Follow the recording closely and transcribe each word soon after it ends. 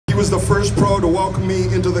was the first pro to welcome me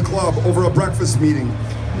into the club over a breakfast meeting,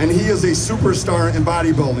 and he is a superstar in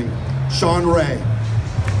bodybuilding, Shawn Ray.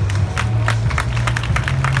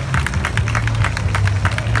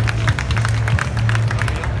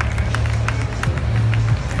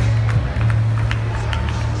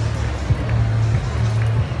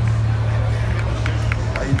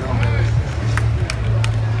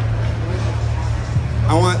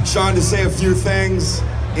 I want Shawn to say a few things,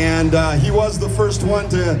 and he was the first one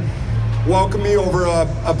to welcome me over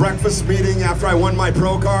a breakfast meeting after I won my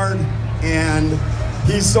pro card, and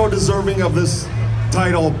he's so deserving of this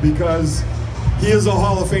title because he is a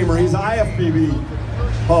Hall of Famer. He's an IFBB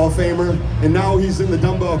Hall of Famer, and now he's in the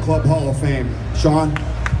Dumbell Club Hall of Fame. Shawn?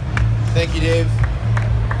 Thank you, Dave.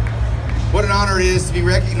 What an honor it is to be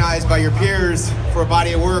recognized by your peers for a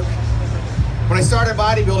body of work. When I started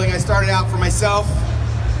bodybuilding, I started out for myself,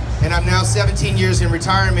 and I'm now 17 years in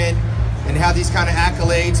retirement and have these kind of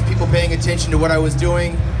accolades, people paying attention to what I was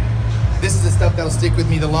doing. This is the stuff that'll stick with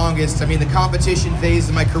me the longest. I mean, the competition phase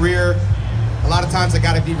of my career, a lot of times I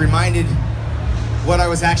gotta be reminded what I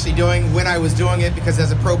was actually doing, when I was doing it, because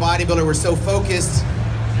as a pro bodybuilder, we're so focused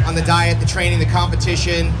on the diet, the training, the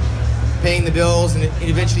competition, paying the bills, and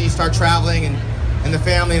eventually you start traveling and the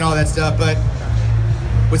family and all that stuff. But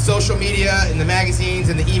with social media and the magazines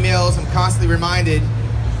and the emails, I'm constantly reminded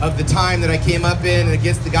of the time that I came up in and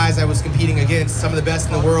against the guys I was competing against, some of the best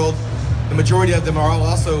in the world. The majority of them are all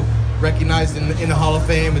also recognized in the Hall of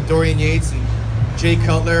Fame, with Dorian Yates and Jay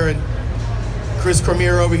Cutler and Chris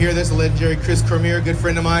Cormier over here. There's a legendary Chris Cormier, a good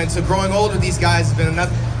friend of mine. So growing old with these guys has been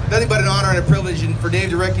nothing but an honor and a privilege, and for Dave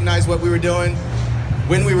to recognize what we were doing,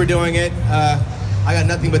 when we were doing it, I got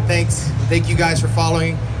nothing but thanks. Thank you guys for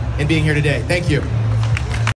following and being here today. Thank you.